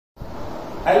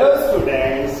Hello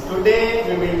students, today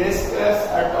we will discuss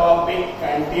a topic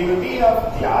continuity of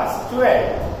class 12.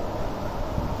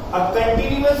 A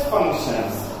continuous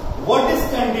functions. What is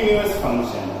continuous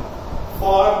function?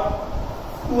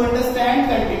 To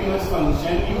understand continuous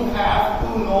function, you have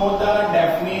to know the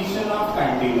definition of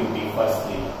continuity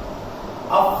firstly.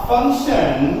 A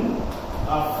function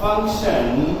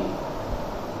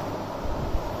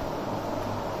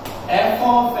f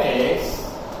of x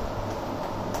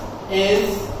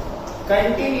is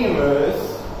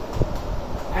continuous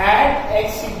at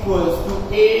x equals to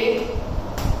a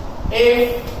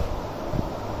if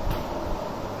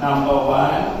number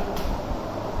 1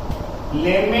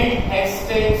 limit x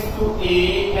tends to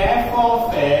a f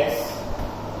of x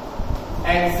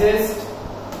exists.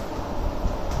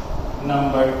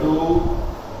 Number 2,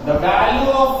 the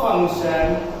value of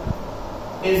function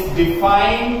is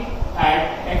defined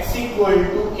at x equal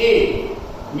to a,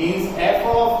 means f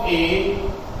of a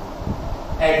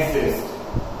exists.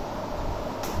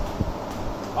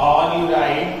 Or you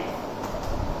write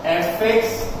fx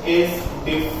is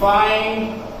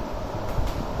defined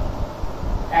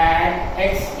at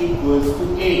x equals to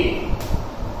a.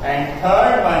 And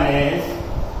third one is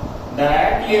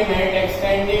that limit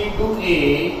extending to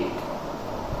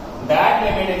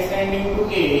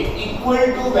a equal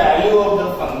to value of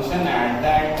the function at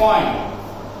that point.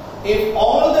 If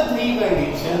all the three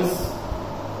conditions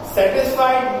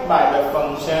satisfied by the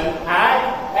function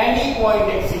at any point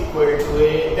x equal to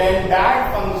a, then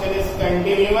that function is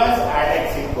continuous at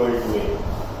x equal to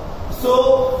a.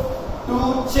 So, to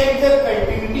check the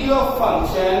continuity of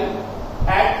function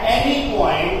at any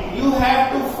point, you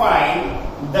have to find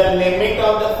the limit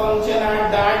of the function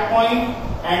at that point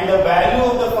and the value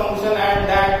of the function at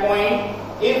that point.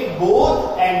 If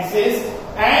both exist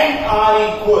and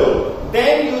are equal,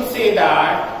 then you say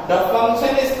that the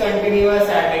function is continuous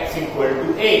at x equal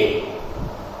to a.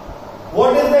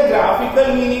 What is the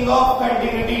graphical meaning of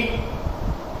continuity?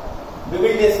 We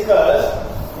will discuss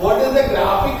what is the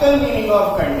graphical meaning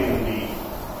of continuity.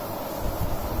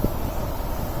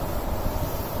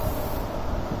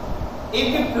 If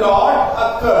you plot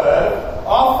a curve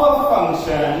of a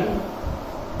function,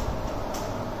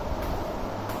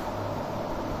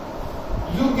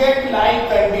 you get like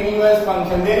continuous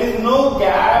function. There is no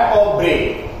gap or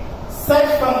break.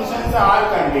 Such functions are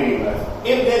continuous.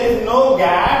 If there is no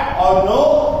gap or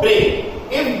no break,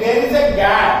 if there is a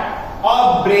gap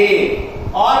or break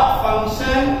or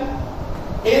function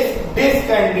is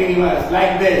discontinuous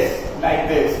like this,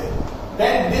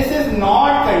 then this is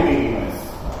not continuous.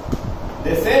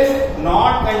 This is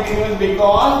not continuous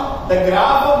because the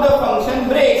graph of the function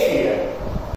breaks here.